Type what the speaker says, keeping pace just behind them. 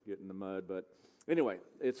mud. But anyway,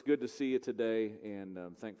 it's good to see you today, and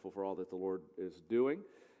I'm thankful for all that the Lord is doing.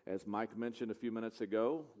 As Mike mentioned a few minutes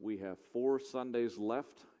ago, we have 4 Sundays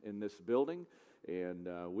left in this building, and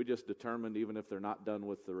we just determined, even if they're not done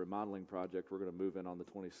with the remodeling project, we're going to move in on the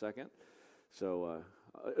 22nd. So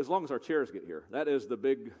as long as our chairs get here, that is the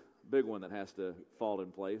big one that has to fall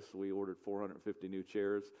in place. We ordered 450 new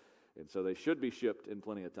chairs, and so they should be shipped in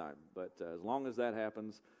plenty of time. But as long as that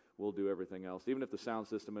happens, we'll do everything else. Even if the sound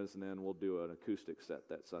system isn't in, we'll do an acoustic set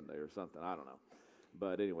that Sunday or something. I don't know.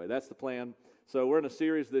 But anyway, that's the plan. So we're in a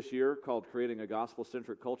series this year called Creating a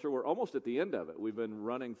Gospel-Centric Culture. We're almost at the end of it. We've been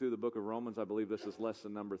running through the book of Romans. I believe this is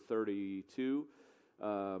lesson number 32,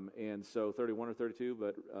 and so 31 or 32.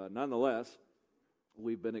 But nonetheless,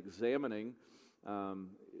 we've been examining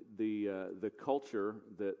the culture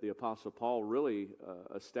that the Apostle Paul really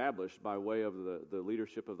established by way of the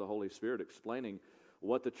leadership of the Holy Spirit, explaining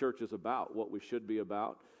what the church is about, what we should be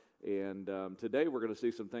about. And today we're going to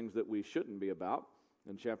see some things that we shouldn't be about.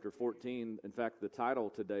 In chapter 14, in fact, the title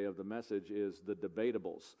today of the message is The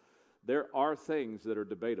Debatables. There are things that are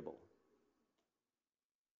debatable.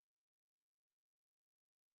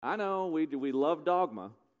 I know we love dogma,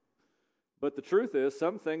 but the truth is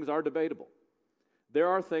some things are debatable. There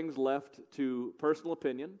are things left to personal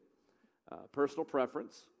opinion, personal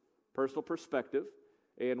preference, personal perspective,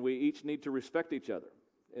 and we each need to respect each other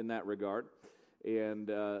in that regard. And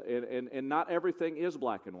not everything is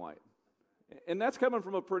black and white. And that's coming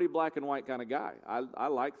from a pretty black and white kind of guy. I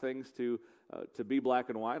like things to be black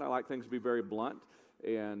and white. I like things to be very blunt.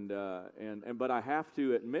 But I have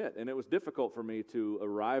to admit, and it was difficult for me to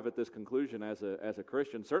arrive at this conclusion as a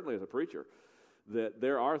Christian, certainly as a preacher, that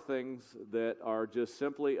there are things that are just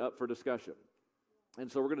simply up for discussion.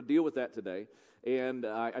 And so we're going to deal with that today. And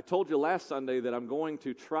I told you last Sunday that I'm going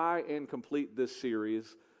to try and complete this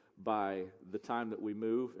series by the time that we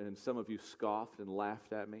move, and some of you scoffed and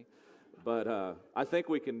laughed at me. But I think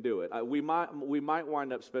we can do it. We might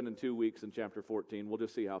wind up spending 2 weeks in chapter 14. We'll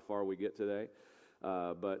just see how far we get today.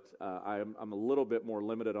 But I'm a little bit more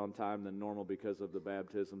limited on time than normal because of the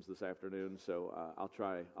baptisms this afternoon. So I'll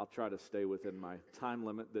try to stay within my time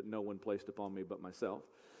limit that no one placed upon me but myself.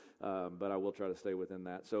 But I will try to stay within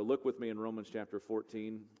that. So look with me in Romans chapter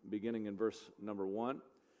 14, beginning in verse number 1.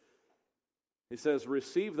 He says,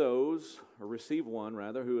 receive one,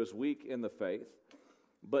 who is weak in the faith,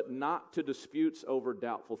 but not to disputes over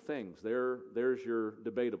doubtful things. There's your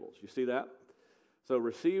debatables. You see that? So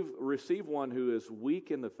receive one who is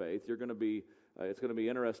weak in the faith. You're going to be. It's going to be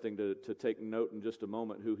interesting to take note in just a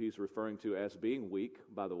moment who he's referring to as being weak.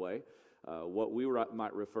 By the way, what we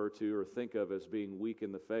might refer to or think of as being weak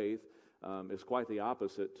in the faith is quite the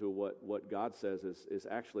opposite to what God says is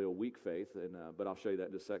actually a weak faith. But I'll show you that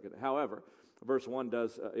in just a second. However, verse 1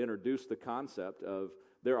 does introduce the concept of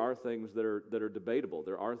there are things that are debatable.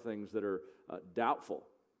 There are things that are doubtful,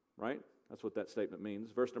 right? That's what that statement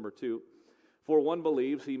means. Verse number 2, for one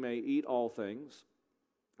believes he may eat all things,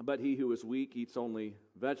 but he who is weak eats only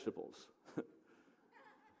vegetables.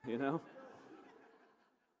 You know?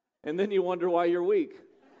 And then you wonder why you're weak.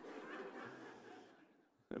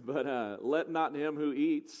 But let not him who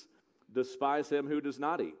eats despise him who does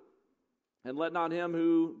not eat. And let not him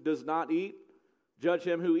who does not eat judge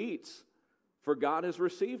him who eats, for God has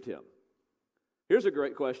received him. Here's a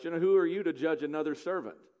great question. Who are you to judge another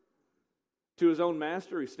servant? To his own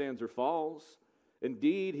master he stands or falls.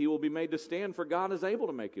 Indeed, he will be made to stand, for God is able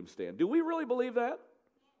to make him stand. Do we really believe that?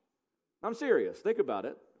 I'm serious. Think about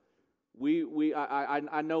it.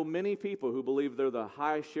 I know many people who believe they're the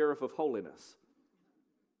high sheriff of holiness.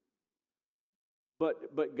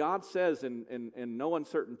 But God says in no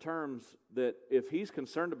uncertain terms that if he's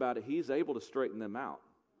concerned about it, he's able to straighten them out.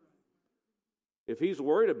 If he's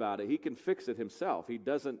worried about it, he can fix it himself. He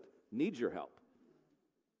doesn't need your help.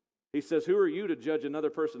 He says, who are you to judge another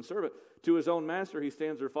person's servant? To his own master he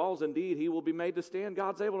stands or falls. Indeed, he will be made to stand.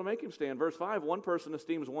 God's able to make him stand. Verse 5, one person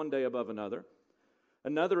esteems one day above another.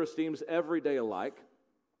 Another esteems every day alike.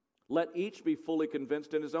 Let each be fully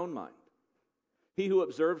convinced in his own mind. He who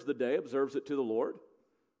observes the day observes it to the Lord.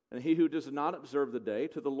 And he who does not observe the day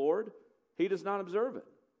to the Lord, he does not observe it.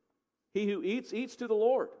 He who eats, eats to the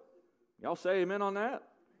Lord. Y'all say amen on that?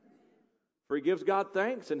 For he gives God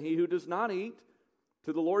thanks, and he who does not eat,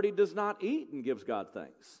 to the Lord he does not eat and gives God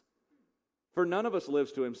thanks. For none of us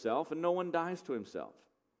lives to himself, and no one dies to himself.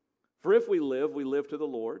 For if we live to the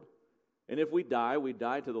Lord, and if we die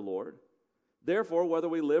to the Lord. Therefore, whether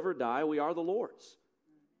we live or die, we are the Lord's.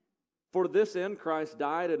 For this end Christ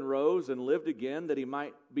died and rose and lived again, that he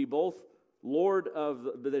might be Lord of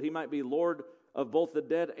both the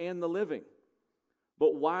dead and the living.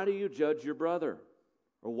 But why do you judge your brother?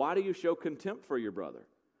 Or why do you show contempt for your brother?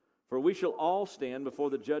 For we shall all stand before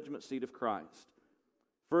the judgment seat of Christ.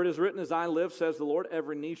 For it is written, as I live, says the Lord,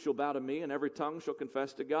 every knee shall bow to me, and every tongue shall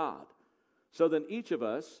confess to God. So then each of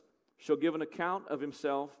us shall give an account of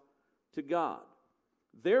himself to God.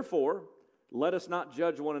 Therefore, let us not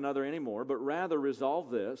judge one another anymore, but rather resolve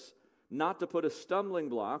this, not to put a stumbling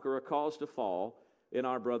block or a cause to fall in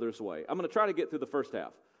our brother's way. I'm going to try to get through the first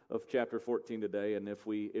half of chapter 14 today, and if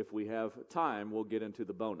we have time, we'll get into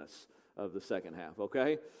the bonus of the second half,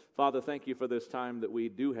 okay? Father, thank you for this time that we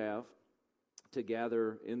do have to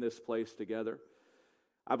gather in this place together.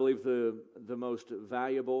 I believe the most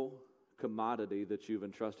valuable commodity that you've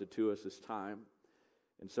entrusted to us is time,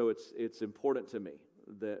 and so it's important to me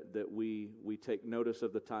that we take notice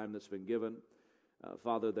of the time that's been given.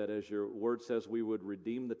 Father, that as your word says, we would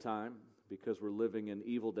redeem the time because we're living in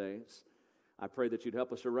evil days. I pray that you'd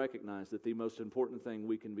help us to recognize that the most important thing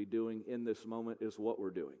we can be doing in this moment is what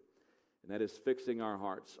we're doing, and that is fixing our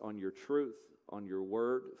hearts on your truth, on your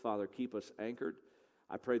word. Father, keep us anchored.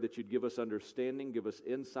 I pray that you'd give us understanding, give us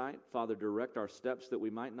insight. Father, direct our steps that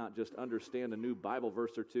we might not just understand a new Bible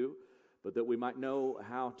verse or two, but that we might know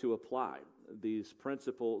how to apply these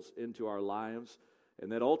principles into our lives,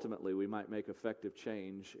 and that ultimately we might make effective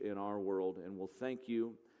change in our world. And we'll thank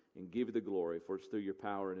you and give you the glory, for it's through your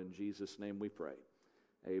power, and in Jesus' name we pray.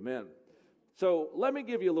 Amen. So let me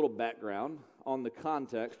give you a little background on the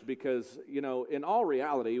context, because, you know, in all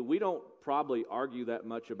reality, we don't probably argue that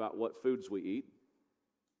much about what foods we eat.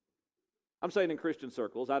 I'm saying in Christian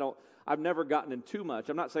circles, I've never gotten in too much.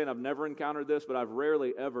 I'm not saying I've never encountered this, but I've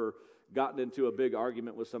rarely ever gotten into a big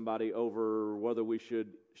argument with somebody over whether we should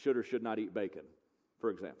or should not eat bacon, for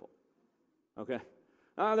example. Okay?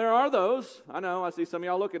 There are those. I know. I see some of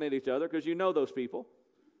y'all looking at each other because you know those people,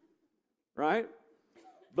 right?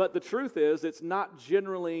 But the truth is, it's not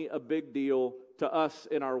generally a big deal to us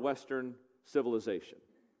in our Western civilization.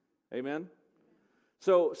 Amen?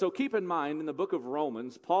 So keep in mind, in the book of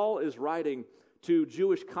Romans, Paul is writing to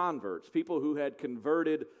Jewish converts, people who had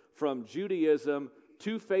converted from Judaism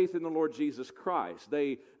to faith in the Lord Jesus Christ.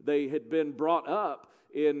 They had been brought up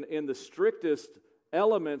in the strictest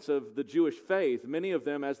elements of the Jewish faith. Many of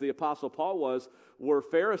them, as the Apostle Paul was, were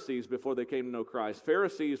Pharisees before they came to know Christ.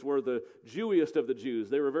 Pharisees were the Jewiest of the Jews.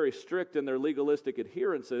 They were very strict in their legalistic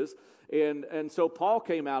adherences. And so Paul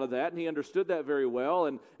came out of that, and he understood that very well.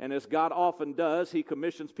 And as God often does, he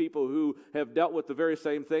commissions people who have dealt with the very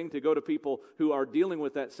same thing to go to people who are dealing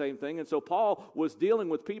with that same thing. And so Paul was dealing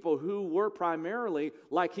with people who were primarily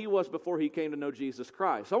like he was before he came to know Jesus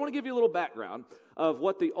Christ. So I want to give you a little background of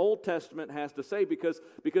what the Old Testament has to say, because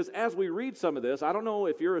as we read some of this, I don't know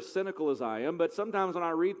if you're as cynical as I am, but sometimes when I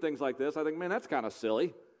read things like this, I think, man, that's kind of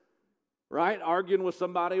silly, right? Arguing with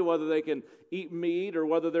somebody whether they can eat meat or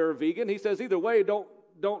whether they're a vegan. He says either way,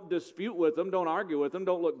 don't dispute with them, don't argue with them,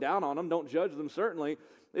 don't look down on them, don't judge them. Certainly,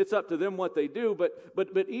 it's up to them what they do,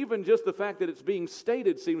 but even just the fact that it's being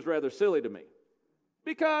stated seems rather silly to me,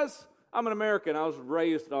 because I'm an American. I was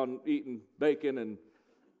raised on eating bacon and,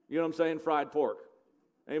 you know what I'm saying, fried pork.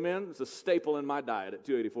 Amen? It's a staple in my diet at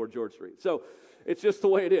 284 George Street. So it's just the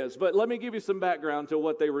way it is. But let me give you some background to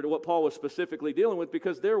what Paul was specifically dealing with,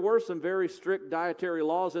 because there were some very strict dietary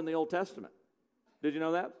laws in the Old Testament. Did you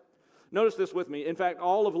know that? Notice this with me. In fact,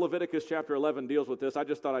 all of Leviticus chapter 11 deals with this. I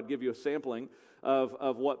just thought I'd give you a sampling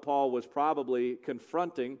of what Paul was probably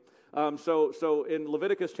confronting. So in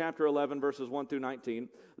Leviticus chapter 11, verses 1 through 19,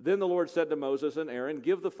 then the Lord said to Moses and Aaron,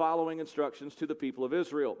 give the following instructions to the people of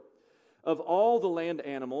Israel. Of all the land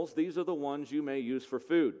animals, these are the ones you may use for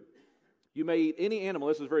food. You may eat any animal.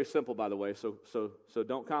 This is very simple, by the way, so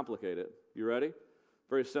don't complicate it. You ready?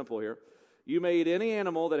 Very simple here. You may eat any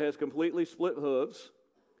animal that has completely split hooves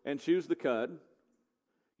and chews the cud.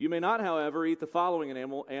 You may not, however, eat the following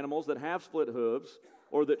animals that have split hooves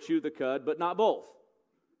or that chew the cud, but not both.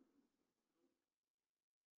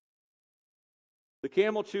 The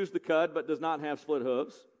camel chews the cud but does not have split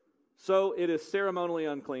hooves, so it is ceremonially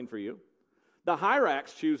unclean for you. The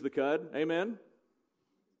hyrax chews the cud. Amen?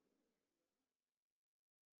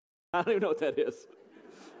 I don't even know what that is.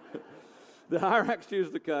 The hyrax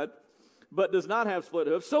chews the cud, but does not have split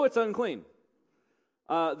hooves, so it's unclean.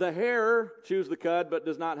 The hare chews the cud, but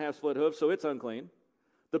does not have split hooves, so it's unclean.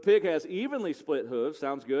 The pig has evenly split hooves,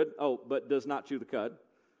 sounds good, but does not chew the cud,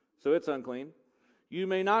 so it's unclean. You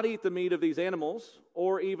may not eat the meat of these animals,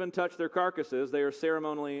 or even touch their carcasses. They are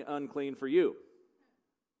ceremonially unclean for you.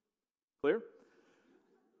 Clear?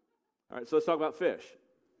 All right, so let's talk about fish.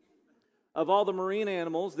 Of all the marine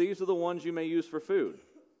animals, these are the ones you may use for food.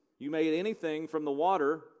 You may eat anything from the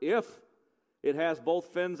water if it has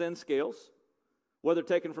both fins and scales, whether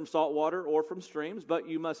taken from salt water or from streams, but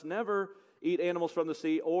you must never eat animals from the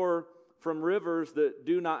sea or from rivers that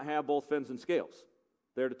do not have both fins and scales.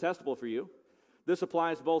 They're detestable for you. This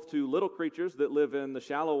applies both to little creatures that live in the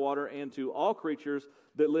shallow water and to all creatures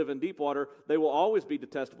that live in deep water. They will always be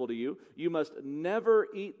detestable to you. You must never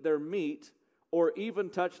eat their meat or even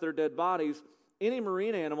touch their dead bodies. Any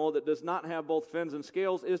marine animal that does not have both fins and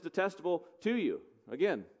scales is detestable to you.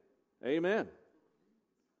 Again, amen.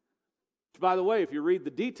 By the way, if you read the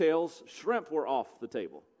details, shrimp were off the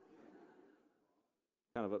table.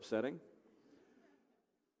 Kind of upsetting.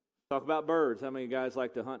 Talk about birds. How many guys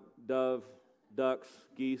like to hunt dove, ducks,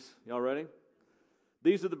 geese? Y'all ready?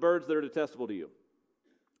 These are the birds that are detestable to you.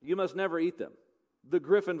 You must never eat them. The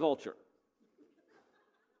griffin vulture.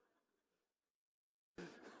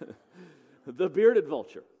 The bearded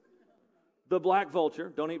vulture. The black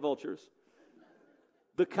vulture. Don't eat vultures.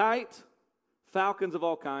 The kite. Falcons of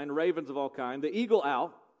all kind. Ravens of all kind. The eagle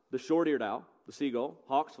owl. The short-eared owl. The seagull.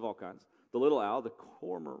 Hawks of all kinds. The little owl. The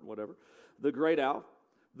cormor, whatever. The great owl.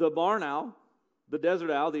 The barn owl. The desert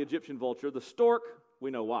owl. The Egyptian vulture. The stork. We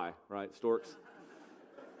know why, right? Storks.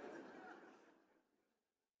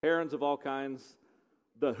 Herons of all kinds.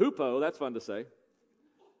 The hoopoe. That's fun to say.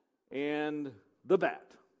 And the bat.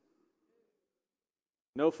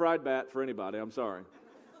 No fried bat for anybody, I'm sorry.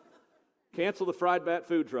 Cancel the fried bat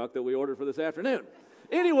food truck that we ordered for this afternoon.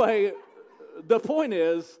 Anyway, the point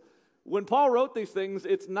is, when Paul wrote these things,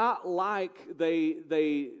 it's not like they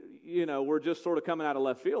were just sort of coming out of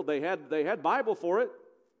left field. They had Bible for it.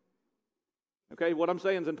 Okay, what I'm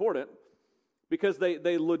saying is important because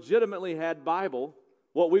they legitimately had Bible,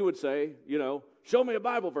 what we would say, show me a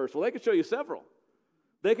Bible verse. Well, they could show you several.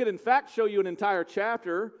 They could, in fact, show you an entire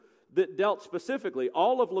chapter that dealt specifically.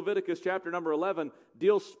 All of Leviticus chapter number 11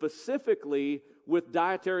 deals specifically with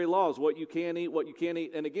dietary laws, what you can eat, what you can't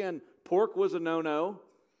eat. And again, pork was a no-no.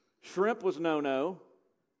 Shrimp was no-no.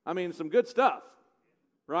 I mean, some good stuff,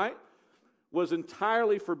 right? Was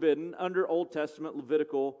entirely forbidden under Old Testament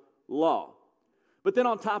Levitical law. But then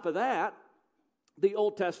on top of that, the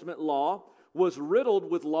Old Testament law was riddled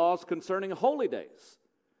with laws concerning holy days.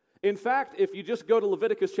 In fact, if you just go to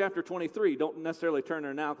Leviticus chapter 23, don't necessarily turn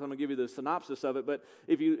there now because I'm going to give you the synopsis of it, but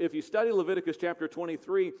if you study Leviticus chapter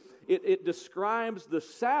 23, it describes the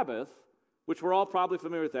Sabbath, which we're all probably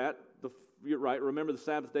familiar with that. You're right, remember the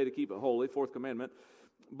Sabbath day to keep it holy, fourth commandment.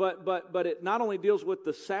 But it not only deals with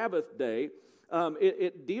the Sabbath day,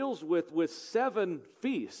 it deals with seven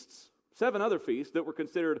other feasts that were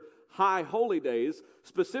considered high holy days,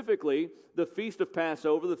 specifically the Feast of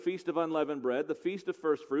Passover, the Feast of Unleavened Bread, the Feast of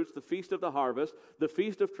First Fruits, the Feast of the Harvest, the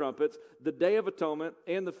Feast of Trumpets, the Day of Atonement,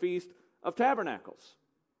 and the Feast of Tabernacles.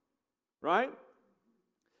 Right?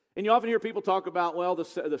 And you often hear people talk about, well,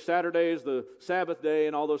 the Saturday is the Sabbath day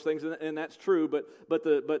and all those things, and that's true, but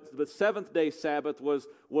the seventh day Sabbath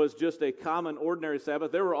was just a common, ordinary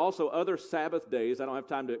Sabbath. There were also other Sabbath days. I don't have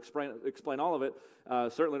time to explain all of it.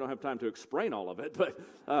 Certainly don't have time to explain all of it, but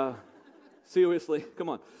seriously, come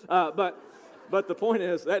on. But the point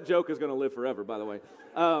is, that joke is going to live forever, by the way.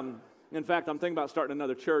 In fact, I'm thinking about starting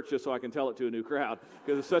another church just so I can tell it to a new crowd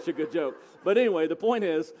because it's such a good joke. But anyway, the point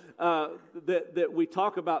is that we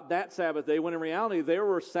talk about that Sabbath day when in reality there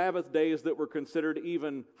were Sabbath days that were considered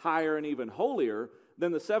even higher and even holier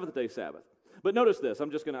than the seventh day Sabbath. But notice this.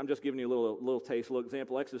 I'm just giving you a little taste, a little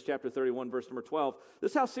example. Exodus chapter 31, verse number 12.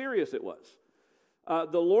 This is how serious it was.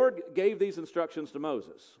 The Lord gave these instructions to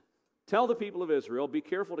Moses. Tell the people of Israel, be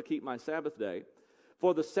careful to keep my Sabbath day.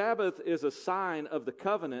 For the Sabbath is a sign of the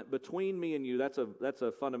covenant between me and you. That's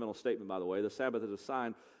a fundamental statement, by the way. The Sabbath is a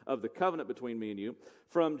sign of the covenant between me and you.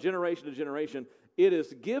 From generation to generation, it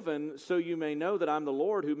is given so you may know that I'm the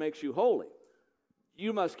Lord who makes you holy.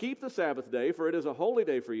 You must keep the Sabbath day, for it is a holy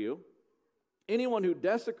day for you. Anyone who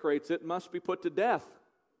desecrates it must be put to death.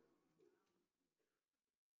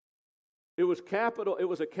 It was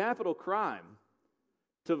a capital crime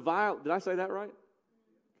to violate. Did I say that right?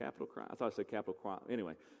 Capital crime. I thought I said capital crime.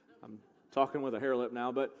 Anyway, I'm talking with a hair lip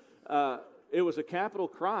now, but it was a capital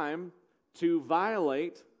crime to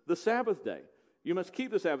violate the Sabbath day. You must keep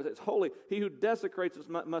the Sabbath. It's holy. He who desecrates it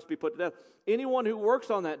must be put to death. Anyone who works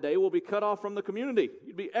on that day will be cut off from the community.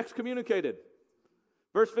 You'd be excommunicated.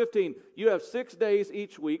 Verse 15, you have 6 days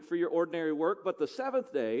each week for your ordinary work, but the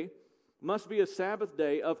seventh day must be a Sabbath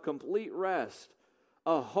day of complete rest,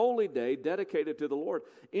 a holy day dedicated to the Lord.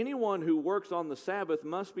 Anyone who works on the Sabbath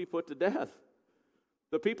must be put to death.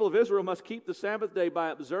 The people of Israel must keep the Sabbath day by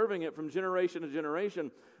observing it from generation to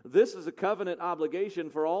generation. This is a covenant obligation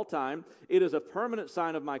for all time. It is a permanent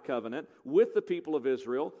sign of my covenant with the people of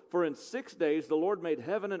Israel. For in 6 days the Lord made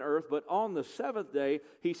heaven and earth, but on the seventh day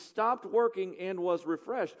he stopped working and was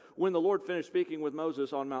refreshed. When the Lord finished speaking with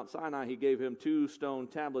Moses on Mount Sinai, he gave him 2 stone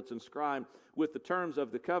tablets inscribed with the terms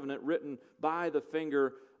of the covenant written by the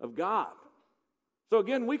finger of God. So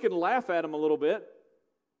again, we can laugh at him a little bit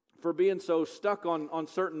for being so stuck on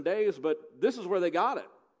certain days, but this is where they got it.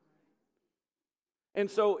 And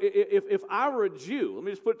so if I were a Jew, let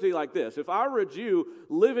me just put it to you like this. If I were a Jew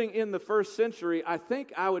living in the first century, I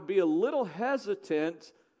think I would be a little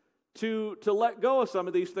hesitant to let go of some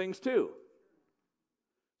of these things too.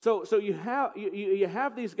 So you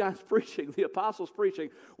have these guys preaching, the apostles preaching,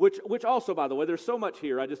 which also, by the way, there's so much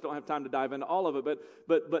here. I just don't have time to dive into all of it.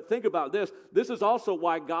 But think about this. This is also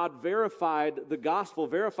why God verified the gospel,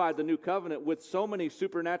 verified the new covenant with so many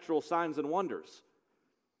supernatural signs and wonders.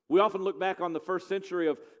 We often look back on the first century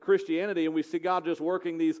of Christianity and we see God just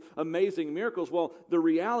working these amazing miracles. Well, the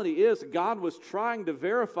reality is God was trying to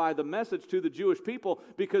verify the message to the Jewish people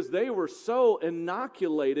because they were so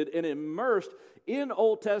inoculated and immersed in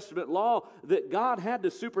Old Testament law that God had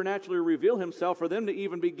to supernaturally reveal himself for them to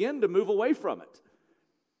even begin to move away from it.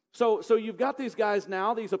 So you've got these guys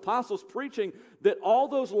now, these apostles preaching that all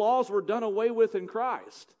those laws were done away with in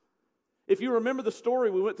Christ. If you remember the story,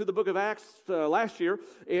 we went through the book of Acts last year,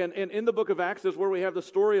 and in the book of Acts is where we have the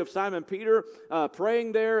story of Simon Peter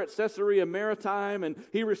praying there at Caesarea Maritime, and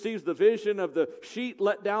he receives the vision of the sheet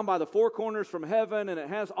let down by the four corners from heaven, and it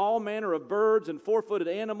has all manner of birds and four-footed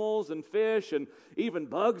animals and fish and even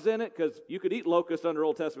bugs in it, because you could eat locusts under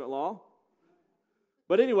Old Testament law.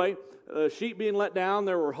 But anyway, sheet being let down,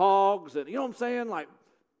 there were hogs, and you know what I'm saying, like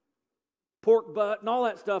pork butt and all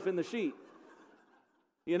that stuff in the sheet.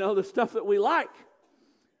 You know, the stuff that we like.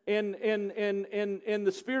 And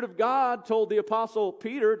the Spirit of God told the Apostle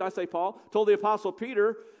Peter, did I say Paul? Told the Apostle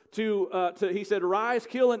Peter to he said, rise,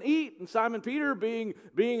 kill, and eat. And Simon Peter, being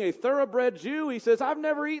a thoroughbred Jew, he says, I've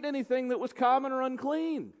never eaten anything that was common or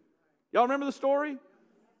unclean. Y'all remember the story?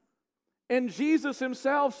 And Jesus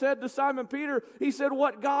himself said to Simon Peter, he said,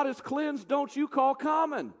 what God has cleansed, don't you call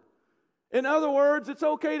common. In other words, it's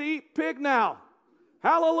okay to eat pig now.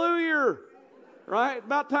 Hallelujah. Right?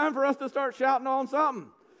 About time for us to start shouting on something.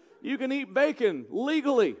 You can eat bacon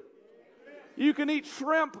legally. You can eat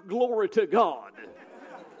shrimp, glory to God.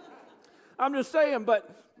 I'm just saying, but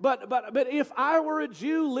if I were a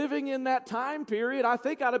Jew living in that time period, I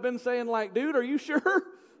think I'd have been saying like, dude, are you sure?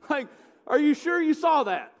 Like, are you sure you saw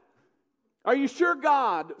that? Are you sure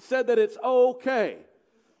God said that it's okay?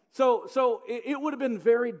 So it would have been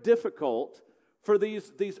very difficult for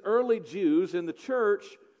these early Jews in the church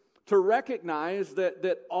to recognize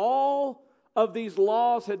that all of these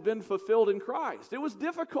laws had been fulfilled in Christ. It was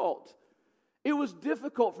difficult. It was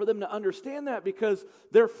difficult for them to understand that because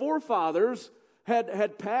their forefathers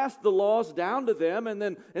had passed the laws down to them, and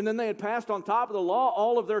then they had passed on top of the law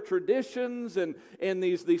all of their traditions and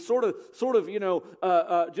these sort of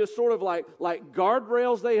just sort of like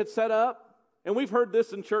guardrails they had set up. And we've heard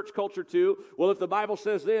this in church culture too. Well, if the Bible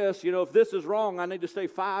says this, if this is wrong, I need to stay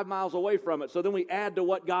 5 miles away from it. So then we add to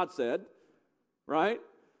what God said, right?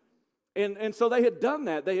 And so they had done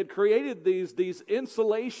that. They had created these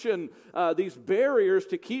insulation, these barriers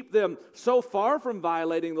to keep them so far from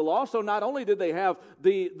violating the law. So not only did they have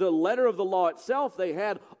the letter of the law itself, they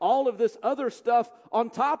had all of this other stuff on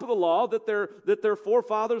top of the law that their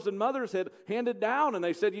forefathers and mothers had handed down. And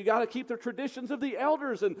they said, you got to keep the traditions of the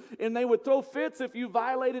elders. And they would throw fits if you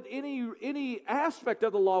violated any aspect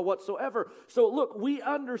of the law whatsoever. So look, we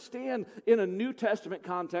understand in a New Testament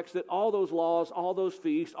context that all those laws, all those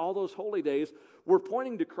feasts, all those holy days were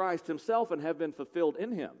pointing to Christ himself and have been fulfilled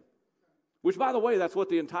in him. Which, by the way, that's what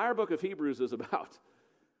the entire book of Hebrews is about.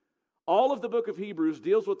 All of the book of Hebrews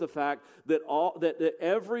deals with the fact that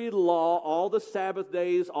every law, all the Sabbath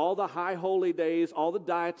days, all the high holy days, all the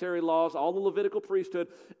dietary laws, all the Levitical priesthood,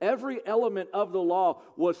 every element of the law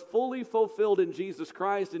was fully fulfilled in Jesus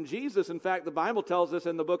Christ. And Jesus, in fact, the Bible tells us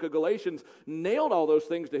in the book of Galatians, nailed all those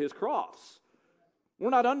things to his cross. We're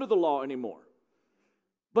not under the law anymore.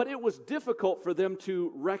 But it was difficult for them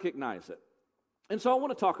to recognize it. And so I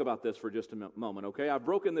want to talk about this for just a moment, okay? I've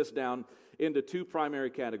broken this down into 2 primary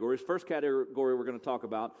categories. First category we're going to talk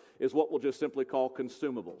about is what we'll just simply call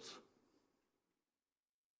consumables.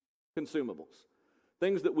 Consumables.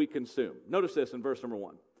 Things that we consume. Notice this in verse number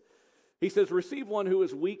 1. He says, receive one who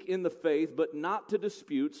is weak in the faith, but not to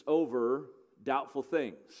disputes over doubtful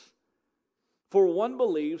things. For one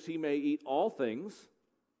believes he may eat all things,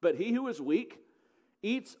 but he who is weak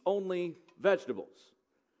eats only vegetables.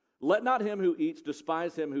 Let not him who eats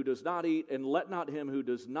despise him who does not eat, and let not him who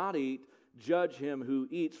does not eat judge him who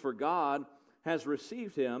eats, for God has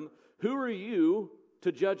received him. Who are you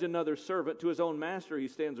to judge another servant? To his own master he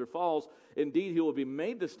stands or falls. Indeed, he will be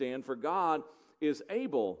made to stand, for God is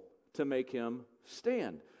able to make him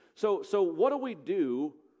stand. So what do we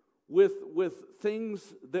do with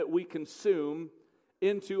things that we consume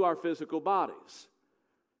into our physical bodies?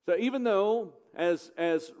 So even though as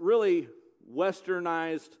really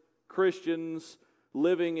westernized Christians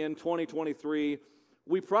living in 2023,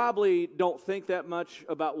 we probably don't think that much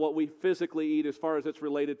about what we physically eat as far as it's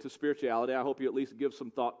related to spirituality. I hope you at least give some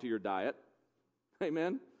thought to your diet.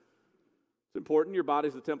 Amen? It's important. Your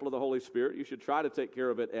body's the temple of the Holy Spirit. You should try to take care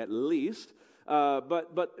of it at least.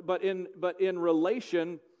 But in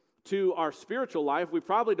relation to our spiritual life, we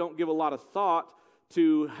probably don't give a lot of thought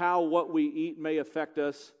to how what we eat may affect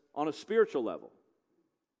us on a spiritual level.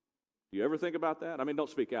 Do you ever think about that? I mean, don't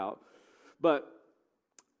speak out. But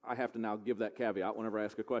I have to now give that caveat whenever I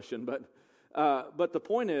ask a question. But the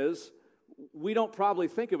point is, we don't probably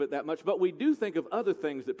think of it that much, but we do think of other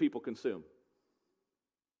things that people consume.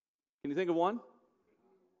 Can you think of one?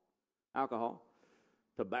 Alcohol,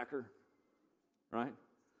 tobacco, right?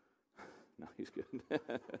 No, he's good.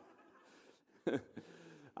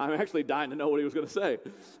 I'm actually dying to know what he was going to say.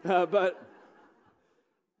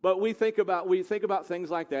 But we think about things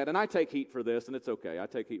like that, and I take heat for this, and it's okay. I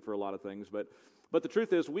take heat for a lot of things, but the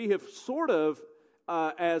truth is, we have sort of,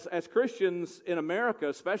 as Christians in America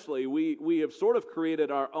especially, we have sort of created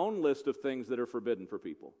our own list of things that are forbidden for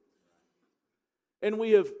people. And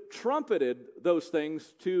we have trumpeted those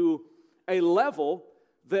things to a level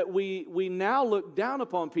that we now look down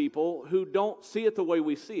upon people who don't see it the way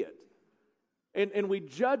we see it. And we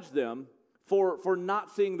judge them for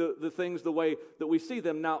not seeing the things the way that we see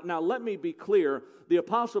them. Now, let me be clear. The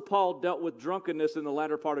Apostle Paul dealt with drunkenness in the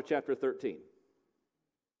latter part of chapter 13.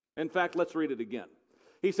 In fact, let's read it again.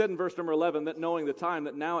 He said in verse number 11 that knowing the time,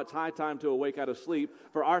 that now it's high time to awake out of sleep,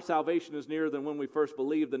 for our salvation is nearer than when we first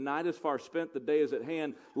believed. The night is far spent, the day is at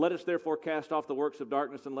hand. Let us therefore cast off the works of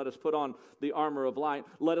darkness and let us put on the armor of light.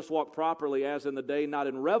 Let us walk properly as in the day, not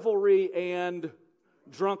in revelry and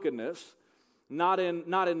drunkenness, not in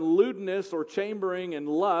lewdness or chambering and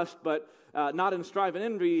lust, but not in strife and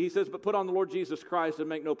envy. He says, but put on the Lord Jesus Christ and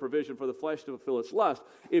make no provision for the flesh to fulfill its lust.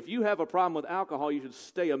 If you have a problem with alcohol, you should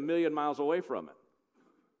stay 1,000,000 miles away from it.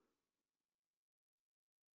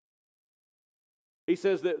 He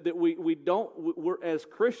says that we're, as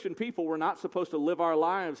Christian people, we're not supposed to live our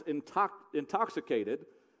lives intoxicated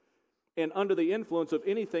and under the influence of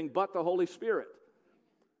anything but the Holy Spirit.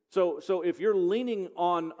 So if you're leaning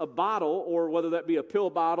on a bottle, or whether that be a pill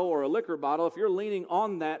bottle or a liquor bottle, if you're leaning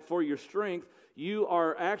on that for your strength, you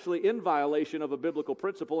are actually in violation of a biblical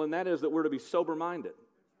principle, and that is that we're to be sober-minded.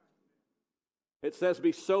 It says,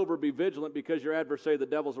 be sober, be vigilant, because your adversary, the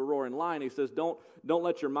devil's a roaring lion. He says, don't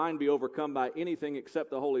let your mind be overcome by anything except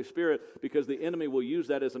the Holy Spirit, because the enemy will use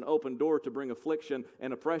that as an open door to bring affliction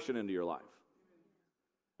and oppression into your life.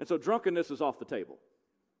 And so drunkenness is off the table.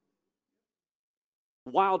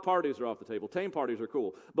 Wild parties are off the table. Tame parties are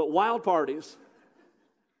cool. But wild parties,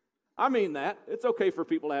 I mean that. It's okay for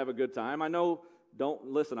people to have a good time. I know, I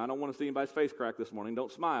don't want to see anybody's face crack this morning.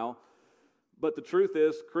 Don't smile. But the truth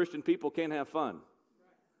is, Christian people can have fun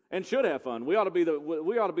and should have fun. We ought to be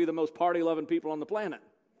the most party-loving people on the planet.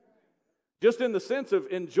 Just in the sense of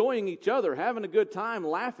enjoying each other, having a good time,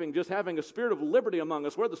 laughing, just having a spirit of liberty among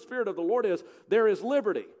us. Where the Spirit of the Lord is, there is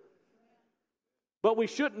liberty. But we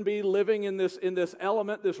shouldn't be living in this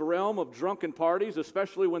element, this realm of drunken parties,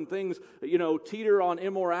 especially when things, teeter on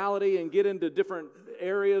immorality and get into different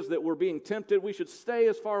areas that we're being tempted. We should stay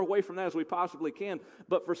as far away from that as we possibly can.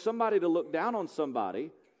 But for somebody to look down on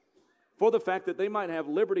somebody for the fact that they might have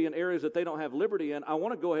liberty in areas that they don't have liberty in, I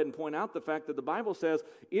want to go ahead and point out the fact that the Bible says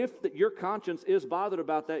if your conscience is bothered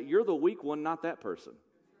about that, you're the weak one, not that person.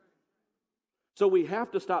 So we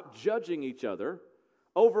have to stop judging each other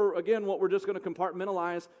over, again, what we're just going to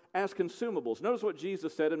compartmentalize as consumables. Notice what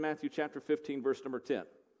Jesus said in Matthew chapter 15, verse number 10.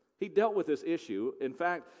 He dealt with this issue. In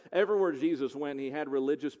fact, everywhere Jesus went, he had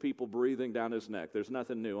religious people breathing down his neck. There's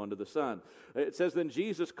nothing new under the sun. It says, then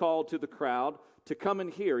Jesus called to the crowd to come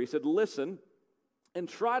and hear. He said, listen and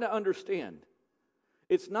try to understand.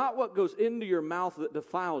 It's not what goes into your mouth that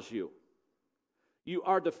defiles you. You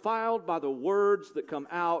are defiled by the words that come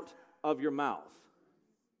out of your mouth.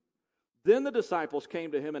 Then the disciples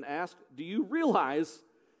came to him and asked, do you realize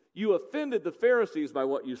you offended the Pharisees by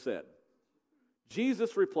what you said?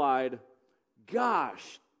 Jesus replied,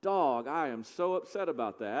 gosh, dog, I am so upset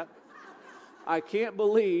about that. I can't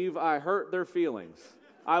believe I hurt their feelings.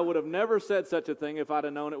 I would have never said such a thing if I'd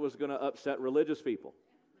have known it was going to upset religious people.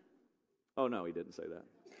 Oh, no, he didn't say that.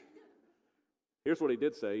 Here's what he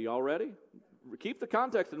did say. Y'all ready? Keep the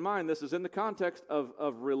context in mind. This is in the context of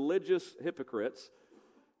religious hypocrites.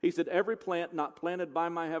 He said, every plant not planted by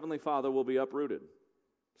my heavenly Father will be uprooted.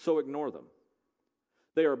 So ignore them.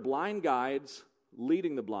 They are blind guides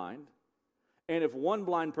leading the blind. And if one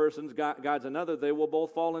blind person guides another, they will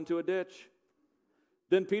both fall into a ditch.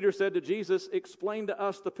 Then Peter said to Jesus, explain to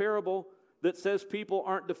us the parable that says people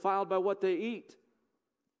aren't defiled by what they eat.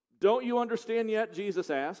 Don't you understand yet? Jesus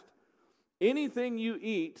asked. Anything you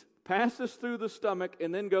eat passes through the stomach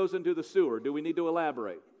and then goes into the sewer. Do we need to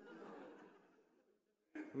elaborate?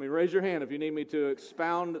 I mean, raise your hand if you need me to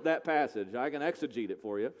expound that passage. I can exegete it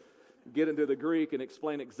for you, get into the Greek and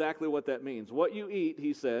explain exactly what that means. What you eat,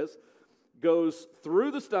 he says, goes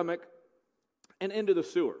through the stomach and into the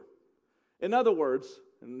sewer. In other words,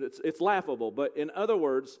 and it's laughable, but in other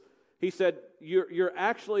words, he said, you're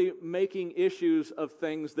actually making issues of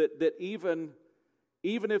things that even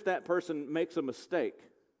if that person makes a mistake,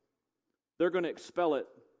 they're going to expel it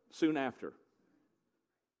soon after.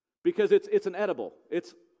 Because it's an edible.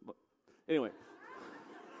 Anyway.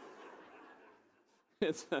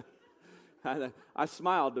 I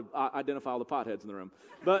smiled to identify all the potheads in the room.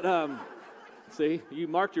 But, see, you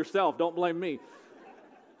marked yourself. Don't blame me.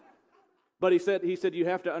 But he said you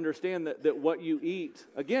have to understand that what you eat,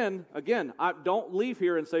 again, I don't leave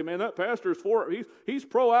here and say, man, that pastor's he's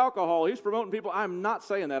pro-alcohol, he's promoting people. I'm not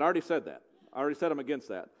saying that. I already said that. I already said I'm against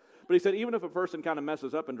that. But he said even if a person kind of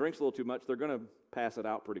messes up and drinks a little too much, they're going to pass it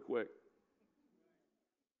out pretty quick.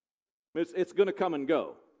 It's going to come and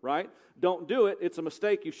go, right? Don't do it. It's a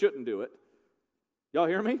mistake. You shouldn't do it. Y'all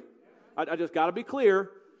hear me? I just got to be clear.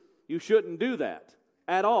 You shouldn't do that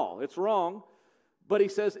at all. It's wrong. But he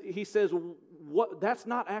says that's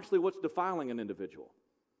not actually what's defiling an individual.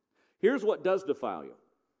 Here's what does defile you.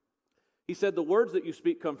 He said the words that you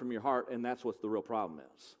speak come from your heart, and that's what the real problem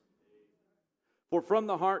is. For from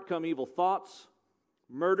the heart come evil thoughts,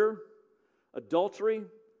 murder, adultery,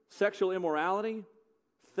 sexual immorality,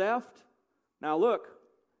 theft. Now look,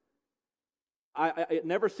 it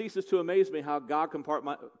never ceases to amaze me how God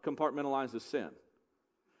compartmentalizes sin.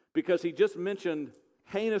 Because he just mentioned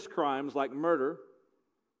heinous crimes like murder,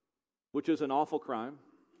 which is an awful crime.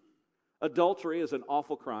 Adultery is an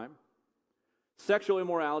awful crime. Sexual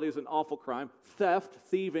immorality is an awful crime. Theft,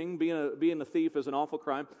 thieving, being a thief is an awful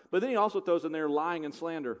crime. But then he also throws in there lying and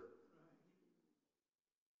slander.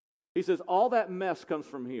 He says all that mess comes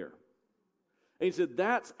from here. And he said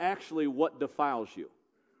that's actually what defiles you.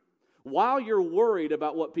 While you're worried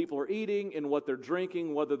about what people are eating and what they're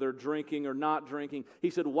drinking, whether they're drinking or not drinking, he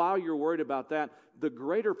said while you're worried about that, the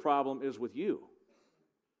greater problem is with you.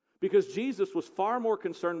 Because Jesus was far more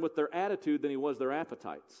concerned with their attitude than he was their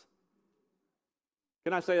appetites.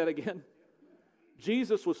 Can I say that again?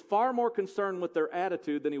 Jesus was far more concerned with their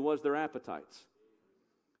attitude than he was their appetites.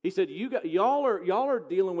 He said, y'all are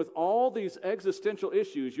dealing with all these existential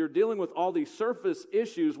issues. You're dealing with all these surface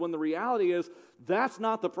issues when the reality is that's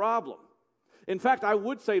not the problem. In fact, I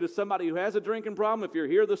would say to somebody who has a drinking problem, if you're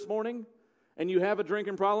here this morning and you have a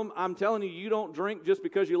drinking problem, I'm telling you, you don't drink just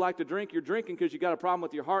because you like to drink. You're drinking because you got a problem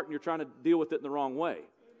with your heart and you're trying to deal with it in the wrong way.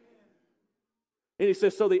 And he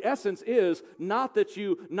says, so the essence is not that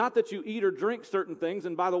you eat or drink certain things.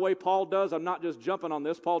 And by the way, Paul does, I'm not just jumping on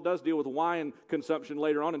this, Paul does deal with wine consumption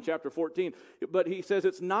later on in chapter 14. But he says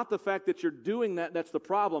it's not the fact that you're doing that's the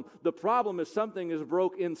problem. The problem is something is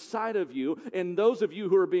broke inside of you. And those of you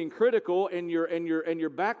who are being critical and you're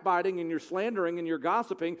backbiting and you're slandering and you're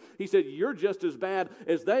gossiping, he said you're just as bad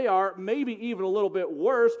as they are, maybe even a little bit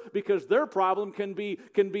worse, because their problem can be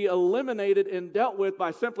eliminated and dealt with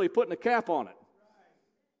by simply putting a cap on it.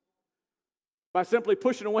 By simply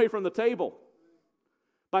pushing away from the table,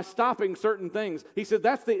 by stopping certain things. He said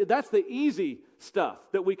that's the easy stuff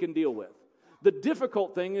that we can deal with. The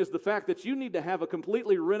difficult thing is the fact that you need to have a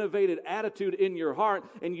completely renovated attitude in your heart,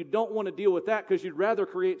 and you don't want to deal with that because you'd rather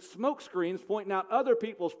create smoke screens pointing out other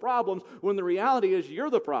people's problems when the reality is you're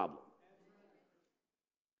the problem.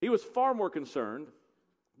 He was far more concerned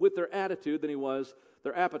with their attitude than he was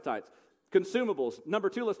their appetites. Consumables. Number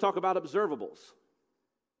 2, let's talk about observables.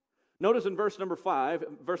 Notice in verse number 5,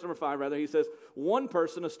 he says, one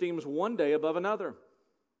person esteems one day above another.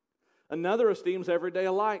 Another esteems every day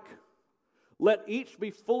alike. Let each be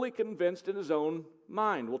fully convinced in his own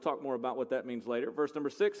mind. We'll talk more about what that means later. Verse number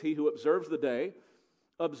 6, he who observes the day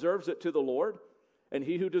observes it to the Lord, and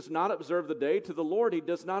he who does not observe the day to the Lord, he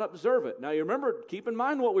does not observe it. Now you remember, keep in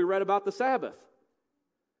mind what we read about the Sabbath.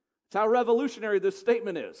 It's how revolutionary this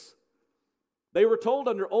statement is. They were told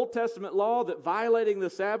under Old Testament law that violating the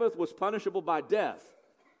Sabbath was punishable by death.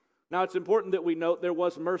 Now, it's important that we note there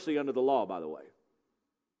was mercy under the law, by the way.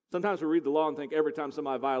 Sometimes we read the law and think every time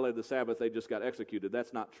somebody violated the Sabbath, they just got executed.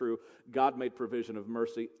 That's not true. God made provision of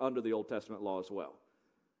mercy under the Old Testament law as well,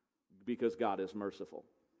 because God is merciful.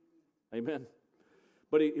 Amen.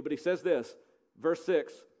 But he says this, verse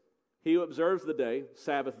 6, he who observes the day,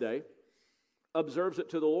 Sabbath day, observes it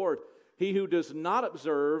to the Lord. He who does not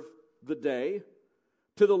observe the day,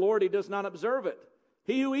 to the Lord he does not observe it.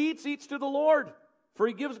 He who eats, eats to the Lord, for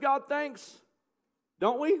he gives God thanks.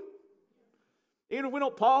 Don't we? Even if we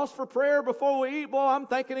don't pause for prayer before we eat, boy, I'm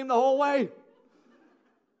thanking him the whole way.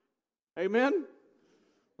 Amen?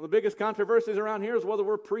 One of the biggest controversies around here is whether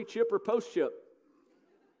we're pre-chip or post-chip.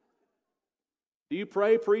 Do you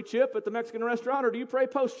pray pre-chip at the Mexican restaurant, or do you pray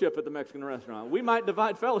post-chip at the Mexican restaurant? We might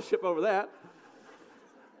divide fellowship over that.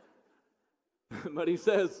 But he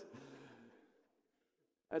says,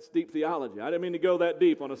 that's deep theology. I didn't mean to go that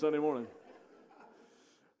deep on a Sunday morning.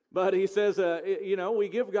 But he says, we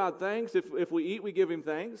give God thanks. If we eat, we give him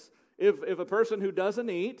thanks. If a person who doesn't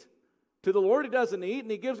eat, to the Lord he doesn't eat,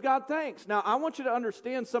 and he gives God thanks. Now, I want you to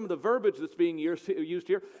understand some of the verbiage that's being used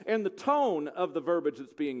here and the tone of the verbiage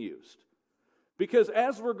that's being used. Because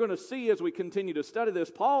as we're going to see as we continue to study this,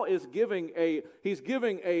 Paul is giving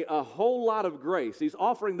a whole lot of grace. He's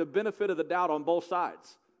offering the benefit of the doubt on both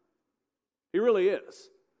sides. He really is.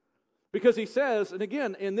 Because he says, and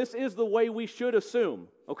again, and this is the way we should assume,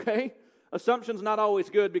 okay? Assumption's not always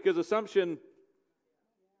good because assumption,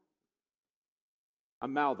 I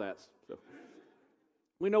mouth that. So.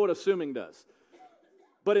 We know what assuming does.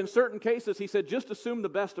 But in certain cases, he said, just assume the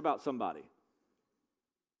best about somebody.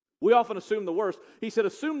 We often assume the worst. He said,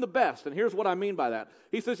 assume the best, and here's what I mean by that.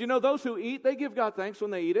 He says, those who eat, they give God thanks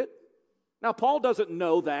when they eat it. Now, Paul doesn't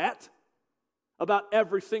know that about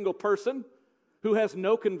every single person who has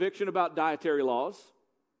no conviction about dietary laws.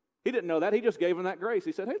 He didn't know that. He just gave them that grace.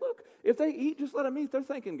 He said, hey, look, if they eat, just let them eat. They're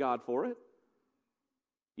thanking God for it.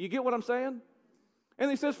 You get what I'm saying? And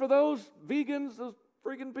he says, for those vegans, those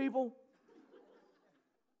freaking people,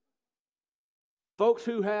 folks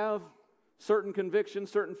who have certain convictions,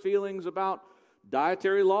 certain feelings about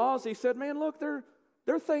dietary laws, he said, man, look, they're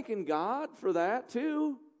thanking God for that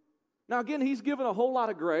too. Now, again, he's given a whole lot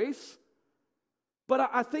of grace. But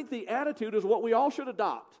I think the attitude is what we all should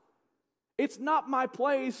adopt. It's not my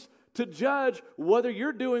place to judge whether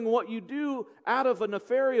you're doing what you do out of a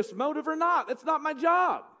nefarious motive or not. It's not my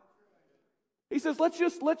job. He says, let's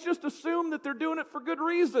just assume that they're doing it for good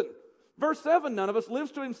reason. Verse 7, none of us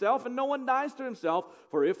lives to himself and no one dies to himself.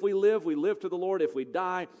 For if we live to the Lord. If we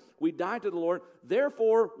die to the Lord.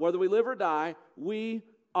 Therefore, whether we live or die, we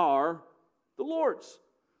are the Lord's.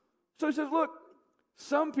 So he says, look,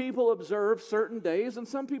 some people observe certain days and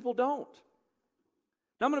some people don't.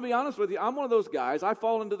 Now, I'm going to be honest with you. I'm one of those guys. I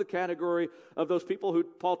fall into the category of those people who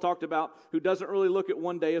Paul talked about who doesn't really look at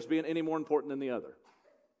one day as being any more important than the other.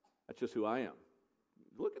 That's just who I am.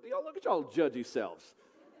 Look at y'all judgy selves.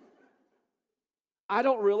 I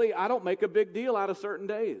don't make a big deal out of certain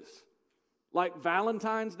days. Like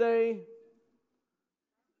Valentine's Day.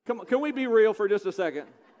 Come on, can we be real for just a second?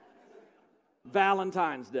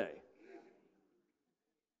 Valentine's Day.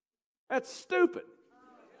 That's stupid.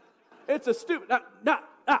 It's a stupid, I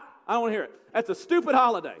don't want to hear it. That's a stupid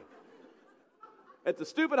holiday. It's a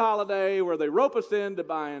stupid holiday where they rope us into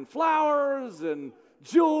buying flowers and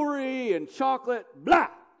jewelry and chocolate. Blah!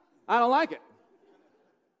 I don't like it.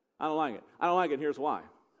 I don't like it, and here's why.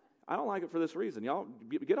 I don't like it for this reason. Y'all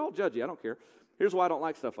get all judgy, I don't care. Here's why I don't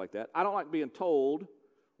like stuff like that. I don't like being told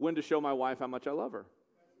when to show my wife how much I love her.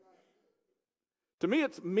 To me,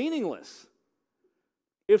 it's meaningless.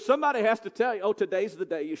 If somebody has to tell you, today's the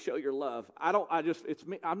day you show your love,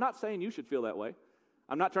 I'm not saying you should feel that way.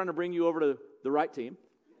 I'm not trying to bring you over to the right team.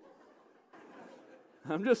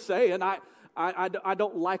 I'm just saying, I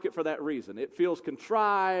don't like it for that reason. It feels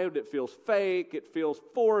contrived, it feels fake, it feels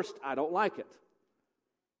forced. I don't like it.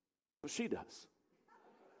 But she does.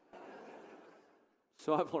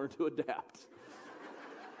 So I've learned to adapt.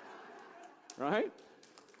 Right?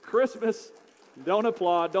 Christmas, don't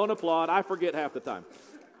applaud. I forget half the time.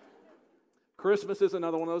 Christmas is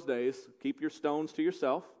another one of those days. Keep your stones to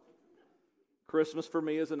yourself. Christmas for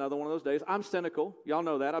me is another one of those days. I'm cynical. Y'all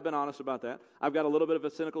know that. I've been honest about that. I've got a little bit of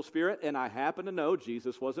a cynical spirit, and I happen to know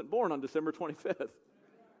Jesus wasn't born on December 25th.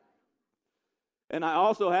 And I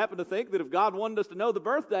also happen to think that if God wanted us to know the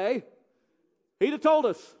birthday, He'd have told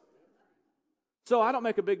us. So I don't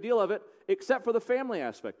make a big deal of it, except for the family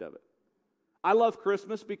aspect of it. I love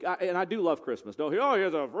Christmas, and I do love Christmas. Don't hear, he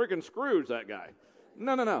has a freaking Scrooge, that guy.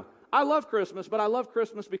 No. I love Christmas, but I love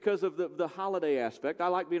Christmas because of the holiday aspect. I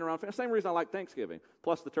like being around family. Same reason I like Thanksgiving,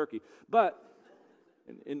 plus the turkey. But,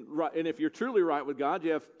 and if you're truly right with God,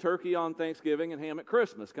 you have turkey on Thanksgiving and ham at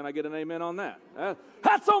Christmas. Can I get an amen on that?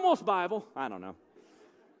 That's almost Bible. I don't know.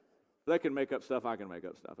 They can make up stuff. I can make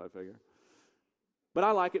up stuff, I figure. But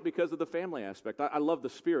I like it because of the family aspect. I love the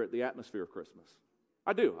spirit, the atmosphere of Christmas.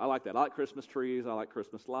 I do. I like that. I like Christmas trees. I like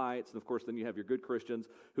Christmas lights. And, of course, then you have your good Christians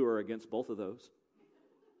who are against both of those.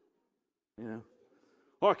 You know,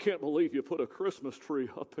 oh, I can't believe you put a Christmas tree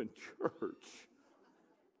up in church.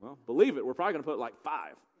 Well, believe it, we're probably going to put like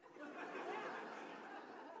 5.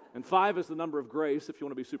 And 5 is the number of grace if you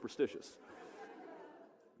want to be superstitious.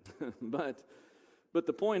 But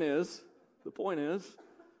the point is,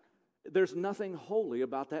 there's nothing holy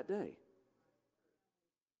about that day.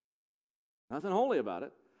 Nothing holy about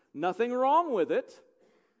it. Nothing wrong with it.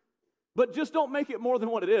 But just don't make it more than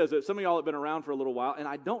what it is. Some of y'all have been around for a little while, and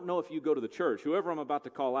I don't know if you go to the church. Whoever I'm about to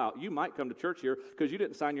call out, you might come to church here because you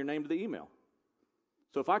didn't sign your name to the email.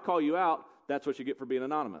 So if I call you out, that's what you get for being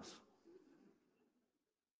anonymous.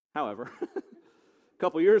 However, a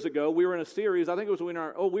couple years ago, we were in a series. I think it was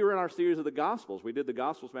we were in our series of the Gospels. We did the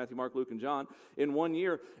Gospels, Matthew, Mark, Luke, and John, in one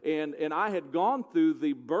year. And I had gone through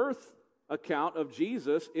the birth account of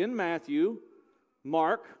Jesus in Matthew,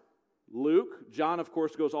 Mark, Luke. John, of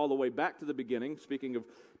course, goes all the way back to the beginning, speaking of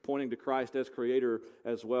pointing to Christ as creator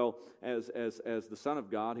as well as the Son of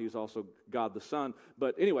God. He's also God the Son.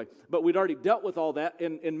 But anyway, we'd already dealt with all that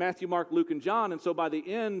in Matthew, Mark, Luke, and John. And so by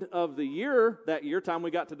the end of the year, that year, time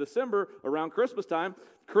we got to December, around Christmas time,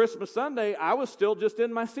 Christmas Sunday, I was still just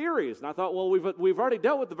in my series. And I thought, well, we've already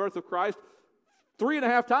dealt with the birth of Christ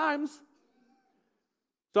 3.5 times.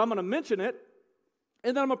 So I'm going to mention it,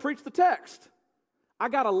 and then I'm going to preach the text. I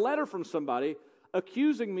got a letter from somebody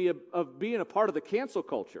accusing me of being a part of the cancel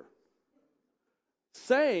culture.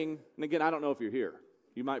 Saying, and again, I don't know if you're here.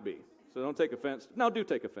 You might be. So don't take offense. No, do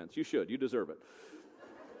take offense. You should. You deserve it.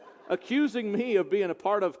 Accusing me of being a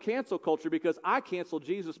part of cancel culture because I canceled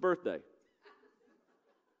Jesus' birthday.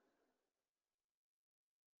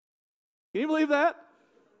 Can you believe that?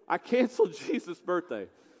 I canceled Jesus' birthday.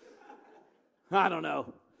 I don't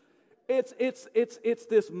know. It's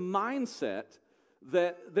this mindset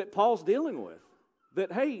that Paul's dealing with.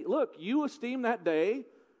 That, hey, look, you esteem that day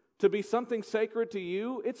to be something sacred to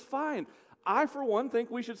you, it's fine. I, for one, think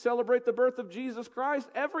we should celebrate the birth of Jesus Christ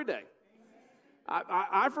every day.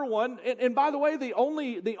 I for one, and by the way, the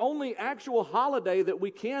only actual holiday that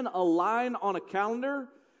we can align on a calendar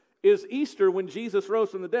is Easter, when Jesus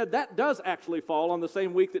rose from the dead. That does actually fall on the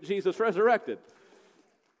same week that Jesus resurrected.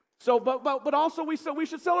 So, but also we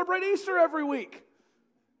should celebrate Easter every week.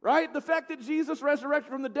 Right? The fact that Jesus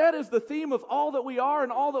resurrected from the dead is the theme of all that we are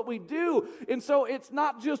and all that we do. And so it's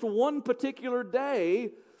not just one particular day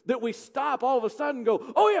that we stop all of a sudden and go,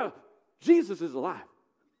 oh yeah, Jesus is alive.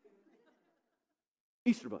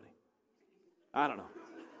 Easter Bunny. I don't know.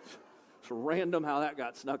 It's random how that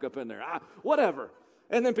got snuck up in there. Whatever.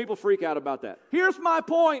 And then people freak out about that. Here's my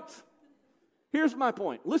point.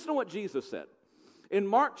 Listen to what Jesus said. In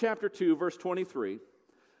Mark chapter 2, verse 23,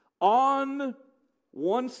 on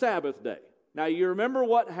one Sabbath day. Now, you remember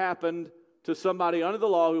what happened to somebody under the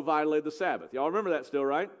law who violated the Sabbath. Y'all remember that still,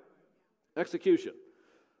 right? Execution.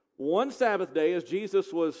 One Sabbath day, as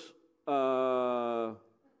Jesus was,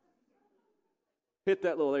 hit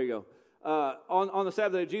that little, there you go. On the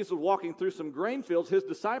Sabbath day, Jesus was walking through some grain fields. His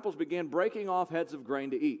disciples began breaking off heads of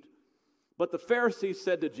grain to eat. But the Pharisees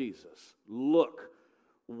said to Jesus, look,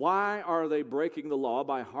 why are they breaking the law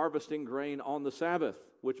by harvesting grain on the Sabbath?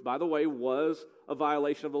 Which, by the way, was a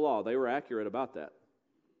violation of the law. They were accurate about that.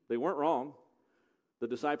 They weren't wrong. The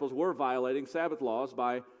disciples were violating Sabbath laws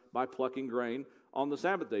by plucking grain on the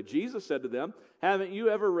Sabbath day. Jesus said to them, haven't you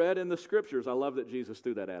ever read in the Scriptures? I love that Jesus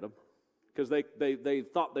threw that at them, because they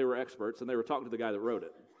thought they were experts, and they were talking to the guy that wrote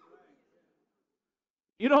it.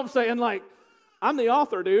 You know what I'm saying? Like, I'm the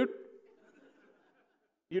author, dude.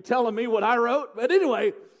 You telling me what I wrote? But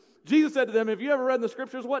anyway, Jesus said to them, have you ever read in the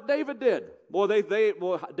Scriptures what David did? Well,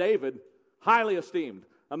 David, highly esteemed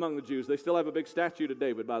among the Jews. They still have a big statue to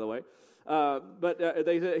David, by the way.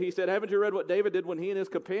 He said, haven't you read what David did when he and his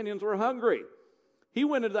companions were hungry? He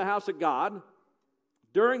went into the house of God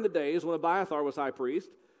during the days when Abiathar was high priest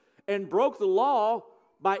and broke the law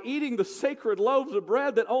by eating the sacred loaves of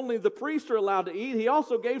bread that only the priests are allowed to eat. He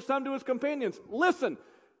also gave some to his companions. Listen,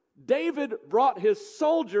 David brought his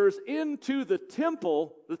soldiers into the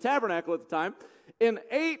temple, the tabernacle at the time, and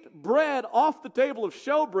ate bread off the table of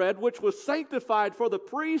showbread, which was sanctified for the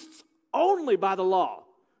priests only by the law.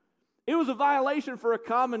 It was a violation for a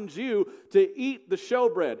common Jew to eat the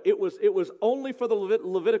showbread. It was only for the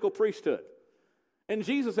Levitical priesthood. And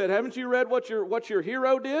Jesus said, haven't you read what your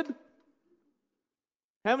hero did?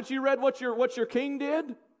 Haven't you read what your king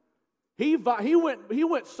did? He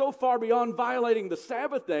went so far beyond violating the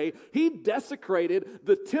Sabbath day, he desecrated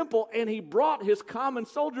the temple, and he brought his common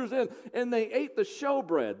soldiers in, and they ate the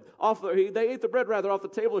showbread they ate the bread rather off the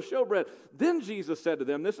table of showbread. Then Jesus said to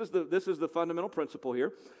them, this is the fundamental principle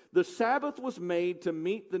here: the Sabbath was made to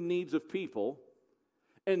meet the needs of people,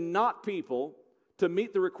 and not people to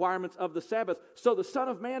meet the requirements of the Sabbath. So the Son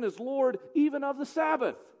of Man is Lord even of the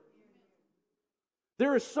Sabbath.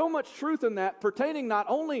 There is so much truth in that, pertaining not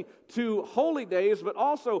only to holy days, but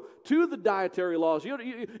also to the dietary laws.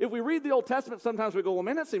 If we read the Old Testament, sometimes we go, well,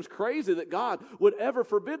 man, that seems crazy that God would ever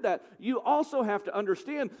forbid that. You also have to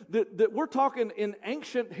understand that we're talking in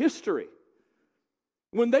ancient history,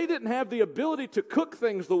 when they didn't have the ability to cook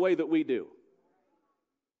things the way that we do.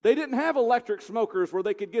 They didn't have electric smokers where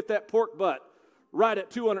they could get that pork butt right at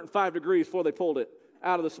 205 degrees before they pulled it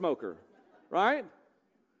out of the smoker, right?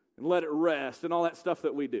 And let it rest and all that stuff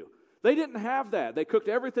that we do. They didn't have that. They cooked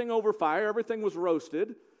everything over fire. Everything was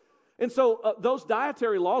roasted. And so those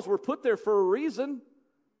dietary laws were put there for a reason.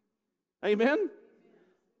 Amen?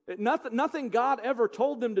 Nothing God ever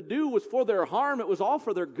told them to do was for their harm. It was all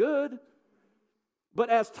for their good. But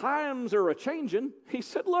as times are a-changing, he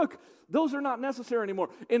said, look, those are not necessary anymore.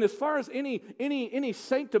 And as far as any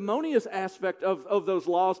sanctimonious aspect of those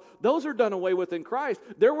laws, those are done away with in Christ.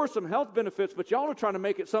 There were some health benefits, but y'all are trying to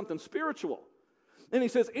make it something spiritual. And he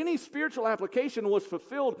says any spiritual application was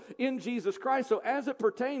fulfilled in Jesus Christ. So as it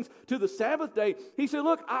pertains to the Sabbath day, he said,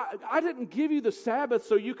 look, I didn't give you the Sabbath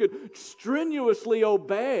so you could strenuously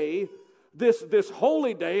obey this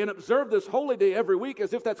holy day and observe this holy day every week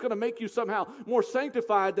as if that's going to make you somehow more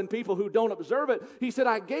sanctified than people who don't observe it. He said,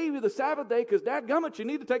 I gave you the Sabbath day because dadgummit, you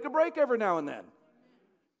need to take a break every now and then.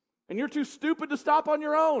 And you're too stupid to stop on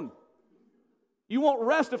your own. You won't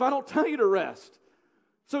rest if I don't tell you to rest.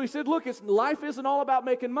 So he said, look, life isn't all about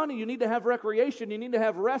making money. You need to have recreation. You need to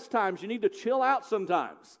have rest times. You need to chill out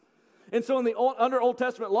sometimes. And so under Old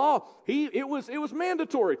Testament law, it was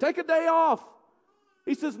mandatory. Take a day off.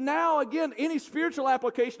 He says now, again, any spiritual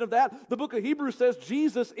application of that, the book of Hebrews says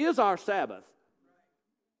Jesus is our Sabbath.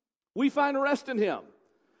 We find rest in Him.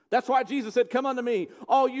 That's why Jesus said, come unto me,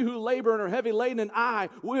 all you who labor and are heavy laden, and I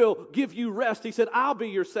will give you rest. He said, I'll be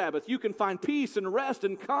your Sabbath. You can find peace and rest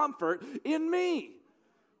and comfort in me.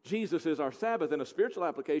 Jesus is our Sabbath in a spiritual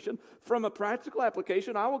application. From a practical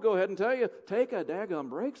application, I will go ahead and tell you, take a daggum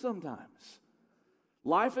break sometimes.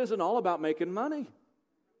 Life isn't all about making money.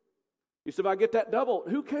 You said, if I get that double,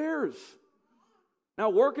 who cares?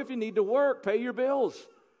 Now work if you need to work, pay your bills.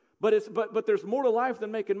 But there's more to life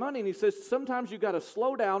than making money. And he says sometimes you got to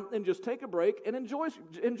slow down and just take a break and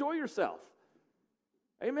enjoy yourself.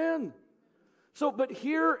 Amen. So, but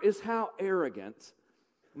here is how arrogant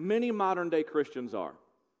many modern day Christians are.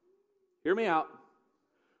 Hear me out.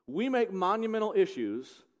 We make monumental issues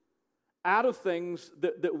out of things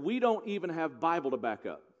that we don't even have Bible to back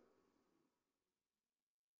up.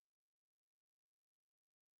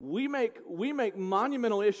 We make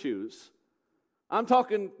monumental issues, I'm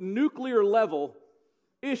talking nuclear level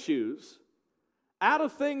issues, out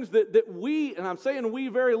of things that we, and I'm saying we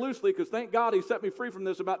very loosely because thank God He set me free from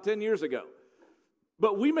this about 10 years ago.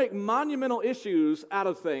 But we make monumental issues out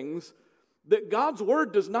of things that God's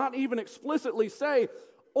Word does not even explicitly say,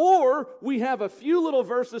 or we have a few little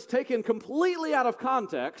verses taken completely out of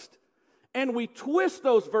context, and we twist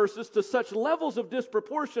those verses to such levels of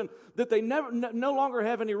disproportion that they no longer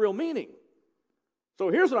have any real meaning. So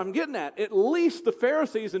here's what I'm getting at. At least the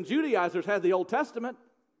Pharisees and Judaizers had the Old Testament.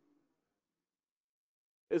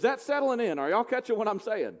 Is that settling in? Are y'all catching what I'm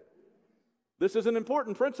saying? This is an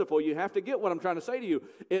important principle. You have to get what I'm trying to say to you.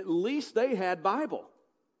 At least they had Bible.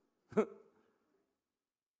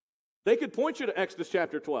 They could point you to Exodus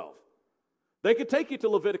chapter 12. They could take you to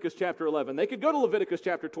Leviticus chapter 11. They could go to Leviticus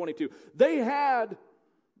chapter 22. They had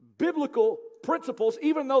biblical principles,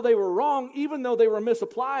 even though they were wrong, even though they were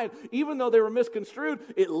misapplied, even though they were misconstrued.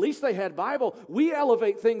 At least they had Bible. We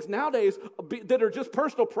elevate things nowadays that are just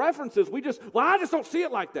personal preferences. I just don't see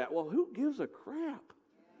it like that. Well, who gives a crap?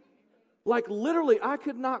 Like literally, I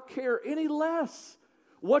could not care any less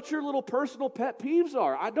what your little personal pet peeves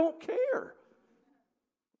are. I don't care.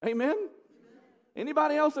 Amen?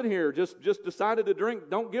 Anybody else in here just decided to drink,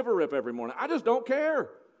 don't give a rip every morning? I just don't care.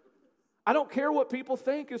 I don't care what people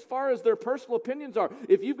think as far as their personal opinions are.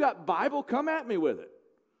 If you've got Bible, come at me with it.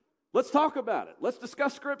 Let's talk about it. Let's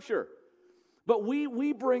discuss Scripture. But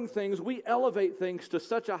we bring things, we elevate things to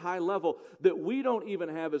such a high level that we don't even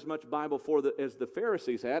have as much Bible as the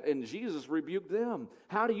Pharisees had, and Jesus rebuked them.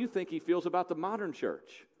 How do you think he feels about the modern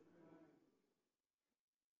church?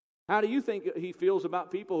 How do you think he feels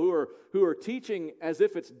about people who are teaching as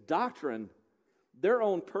if it's doctrine, their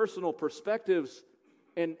own personal perspectives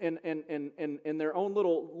and their own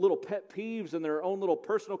little pet peeves and their own little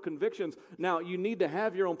personal convictions? Now, you need to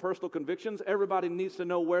have your own personal convictions. Everybody needs to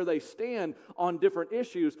know where they stand on different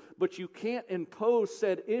issues, but you can't impose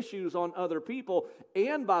said issues on other people.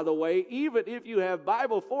 And by the way, even if you have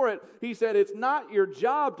Bible for it, he said it's not your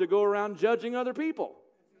job to go around judging other people.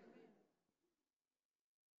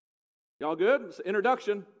 Y'all good? It's an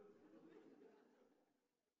introduction.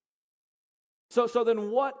 So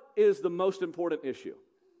then what is the most important issue?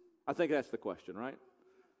 I think that's the question, right?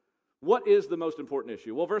 What is the most important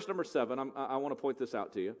issue? Well, verse number 7, I want to point this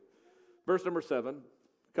out to you. Verse number 7,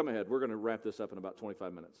 come ahead. We're going to wrap this up in about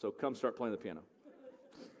 25 minutes. So come start playing the piano.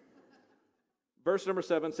 Verse number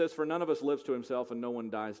 7 says, "For none of us lives to himself and no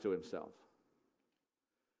one dies to himself."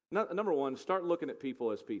 Number one, start looking at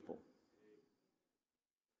people as people.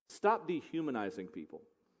 Stop dehumanizing people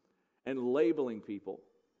and labeling people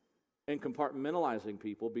and compartmentalizing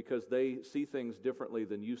people because they see things differently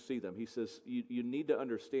than you see them. He says you need to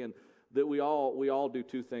understand that we all do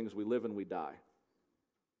two things: we live and we die.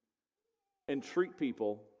 And treat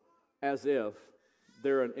people as if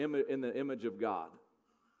they're in the image of God.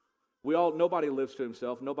 Nobody lives to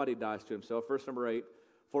himself, nobody dies to himself. Verse number 8,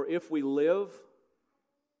 "For if we live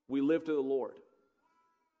to the Lord.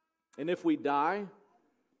 And if we die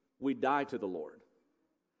to the Lord.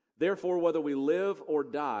 Therefore, whether we live or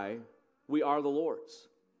die, we are the Lord's.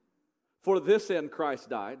 For this end Christ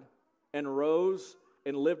died, and rose,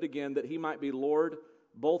 and lived again, that he might be Lord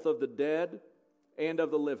both of the dead and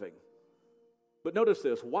of the living." But notice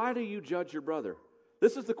this: why do you judge your brother?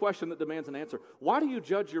 This is the question that demands an answer. Why do you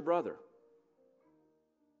judge your brother?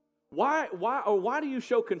 Why do you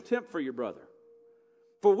show contempt for your brother?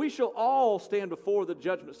 For we shall all stand before the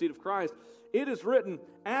judgment seat of Christ. It is written,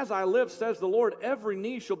 "As I live, says the Lord, every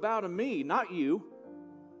knee shall bow to me," not you.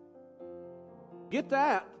 Get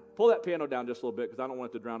that. Pull that piano down just a little bit because I don't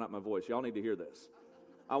want it to drown out my voice. Y'all need to hear this.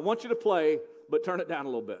 I want you to play, but turn it down a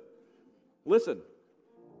little bit. Listen.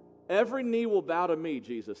 Every knee will bow to me,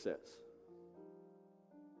 Jesus says.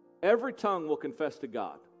 Every tongue will confess to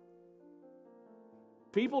God.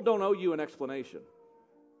 People don't owe you an explanation.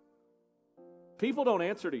 People don't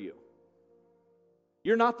answer to you.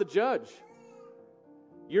 You're not the judge.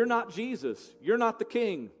 You're not Jesus. You're not the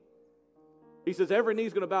king. He says every knee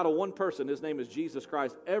is going to bow to one person. His name is Jesus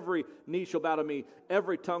Christ. Every knee shall bow to me.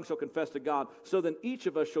 Every tongue shall confess to God. So then each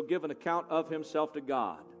of us shall give an account of himself to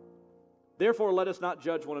God. Therefore let us not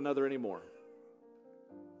judge one another anymore,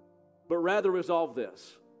 but rather resolve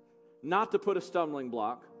this, not to put a stumbling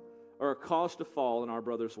block or a cause to fall in our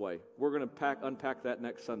brother's way. We're going to unpack that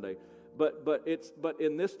next Sunday. But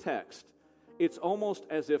in this text, it's almost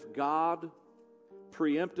as if God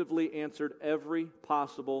preemptively answered every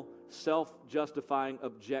possible self-justifying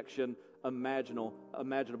objection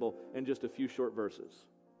imaginable in just a few short verses.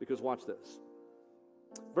 Because watch this.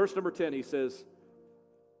 Verse number 10, he says,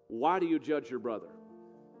 "Why do you judge your brother?"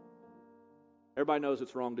 Everybody knows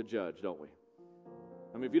it's wrong to judge, don't we?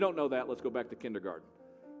 I mean, if you don't know that, let's go back to kindergarten,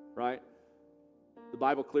 right? The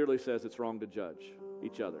Bible clearly says it's wrong to judge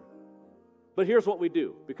each other. But here's what we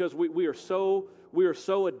do, because we are so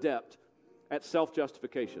adept at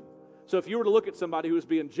self-justification. So if you were to look at somebody who is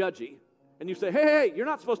being judgy, and you say, hey, you're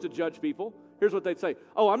not supposed to judge people, here's what they'd say: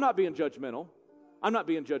 "Oh, I'm not being judgmental. I'm not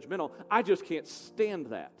being judgmental. I just can't stand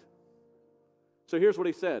that." So here's what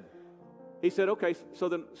he said. He said, okay, so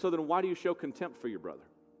then why do you show contempt for your brother?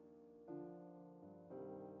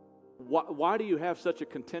 Why do you have such a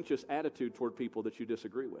contentious attitude toward people that you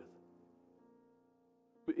disagree with?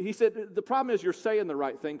 He said, the problem is you're saying the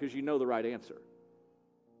right thing because you know the right answer.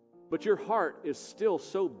 But your heart is still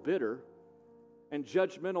so bitter and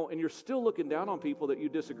judgmental, and you're still looking down on people that you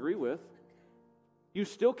disagree with. You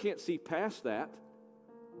still can't see past that.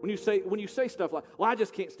 When you say stuff like, "Well, I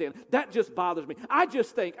just can't stand it. That just bothers me. I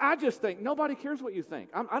just think." Nobody cares what you think.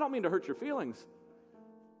 I don't mean to hurt your feelings,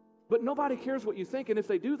 but nobody cares what you think, and if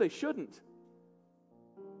they do, they shouldn't.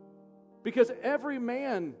 Because every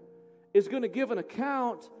man is going to give an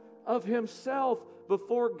account of himself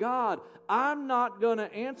before God. I'm not going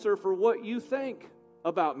to answer for what you think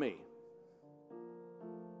about me.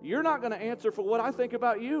 You're not going to answer for what I think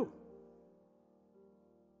about you.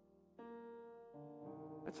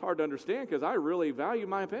 That's hard to understand because I really value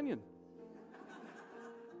my opinion.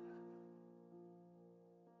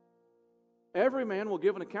 every man will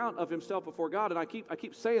give an account of himself before God. And I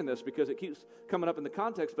keep saying this because it keeps coming up in the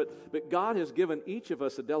context, but God has given each of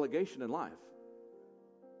us a delegation in life.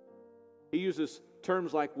 He uses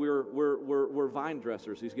terms like we're vine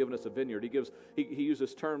dressers. He's given us a vineyard. He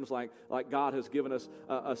uses terms like God has given us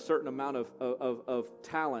a certain amount of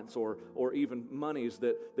talents or even monies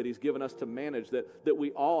that He's given us to manage, that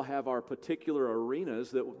we all have our particular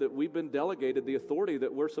arenas that we've been delegated the authority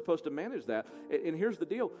that we're supposed to manage that. And here's the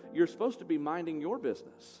deal. You're supposed to be minding your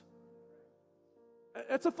business.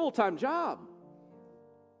 It's a full-time job.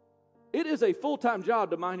 It is a full-time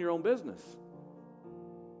job to mind your own business.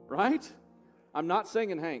 Right? I'm not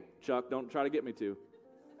singing Hank, Chuck. Don't try to get me to.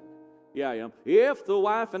 Yeah, I am. If the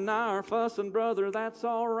wife and I are fussing, brother, that's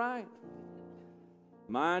all right.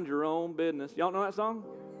 Mind your own business. Y'all know that song?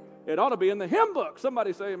 It ought to be in the hymn book.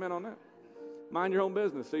 Somebody say amen on that. Mind your own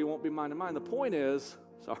business so you won't be minding mine. The point is,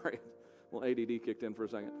 sorry, well, ADD kicked in for a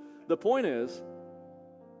second. The point is,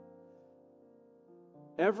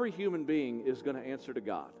 every human being is going to answer to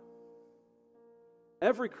God.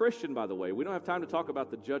 Every Christian, by the way, we don't have time to talk about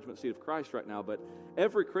the judgment seat of Christ right now, but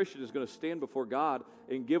every Christian is going to stand before God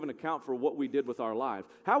and give an account for what we did with our lives.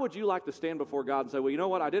 How would you like to stand before God and say, well, you know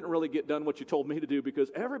what, I didn't really get done what you told me to do because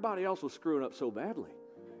everybody else was screwing up so badly.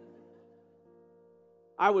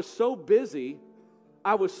 I was so busy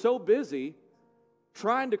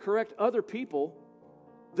trying to correct other people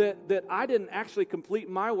that I didn't actually complete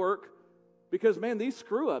my work because, man, these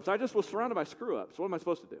screw-ups, I just was surrounded by screw-ups. What am I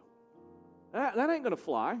supposed to do? That ain't going to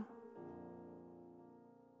fly.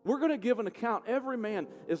 We're going to give an account. Every man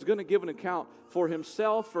is going to give an account for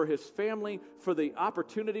himself, for his family, for the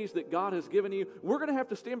opportunities that God has given you. We're going to have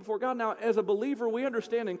to stand before God. Now, as a believer, we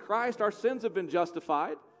understand in Christ our sins have been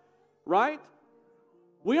justified, right?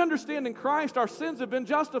 We understand in Christ our sins have been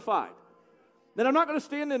justified. Then I'm not going to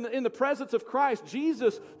stand in the presence of Christ.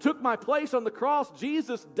 Jesus took my place on the cross.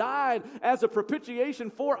 Jesus died as a propitiation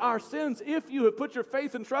for our sins. If you have put your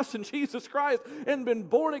faith and trust in Jesus Christ and been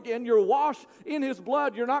born again, you're washed in His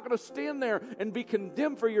blood. You're not going to stand there and be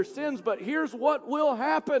condemned for your sins. But here's what will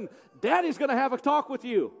happen. Daddy's going to have a talk with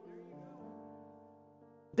you.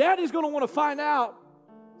 Daddy's going to want to find out.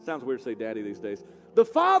 Sounds weird to say daddy these days. The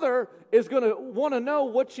Father is going to want to know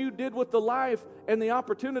what you did with the life and the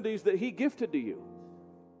opportunities that He gifted to you.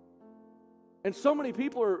 And so many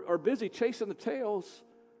people are busy chasing the tails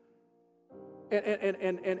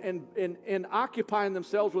and occupying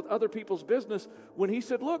themselves with other people's business when He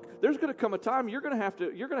said, look, there's going to come a time you're going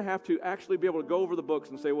to have to actually be able to go over the books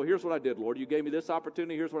and say, well, here's what I did, Lord. You gave me this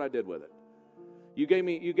opportunity. Here's what I did with it. You gave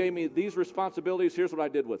me these responsibilities. Here's what I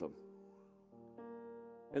did with them.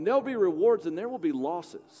 And there'll be rewards and there will be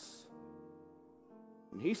losses.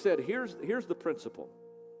 And He said, here's the principle.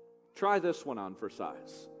 Try this one on for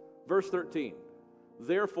size. Verse 13.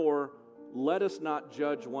 Therefore, let us not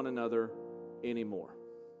judge one another anymore.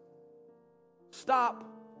 Stop.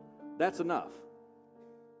 That's enough.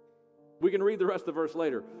 We can read the rest of the verse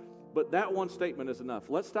later, but that one statement is enough.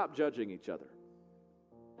 Let's stop judging each other.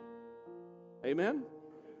 Amen?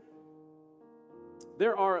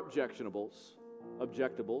 There are objectables.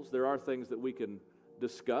 There are things that we can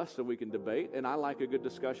discuss and we can debate, and I like a good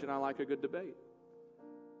discussion, I like a good debate.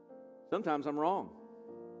 Sometimes I'm wrong.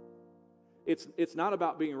 It's not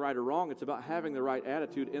about being right or wrong, it's about having the right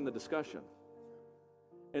attitude in the discussion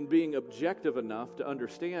and being objective enough to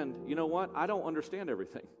understand, you know what, I don't understand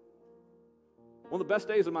everything. One of the best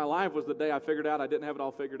days of my life was the day I figured out I didn't have it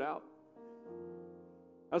all figured out.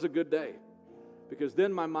 That was a good day, because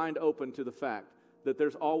then my mind opened to the fact that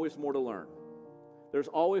there's always more to learn. There's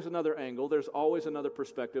always another angle. There's always another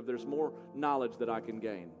perspective. There's more knowledge that I can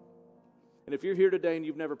gain. And if you're here today and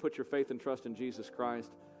you've never put your faith and trust in Jesus Christ,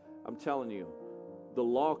 I'm telling you, the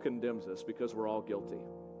law condemns us because we're all guilty.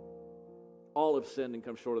 All have sinned and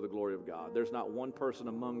come short of the glory of God. There's not one person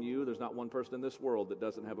among you, there's not one person in this world that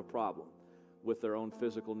doesn't have a problem with their own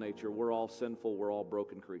physical nature. We're all sinful. We're all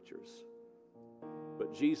broken creatures.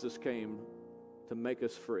 But Jesus came to make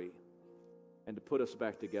us free and to put us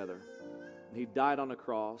back together. And He died on a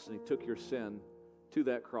cross, and He took your sin to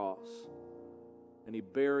that cross. And He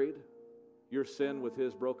buried your sin with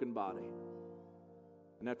His broken body.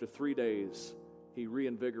 And after 3 days, He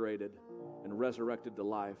reinvigorated and resurrected to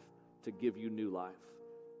life to give you new life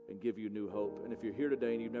and give you new hope. And if you're here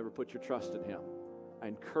today and you've never put your trust in Him, I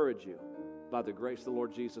encourage you, by the grace of the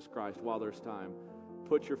Lord Jesus Christ, while there's time,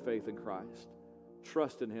 put your faith in Christ.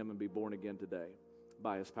 Trust in Him and be born again today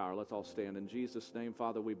by His power. Let's all stand. In Jesus' name,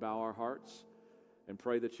 Father, we bow our hearts and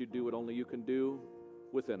pray that You do what only You can do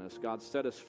within us. God, set us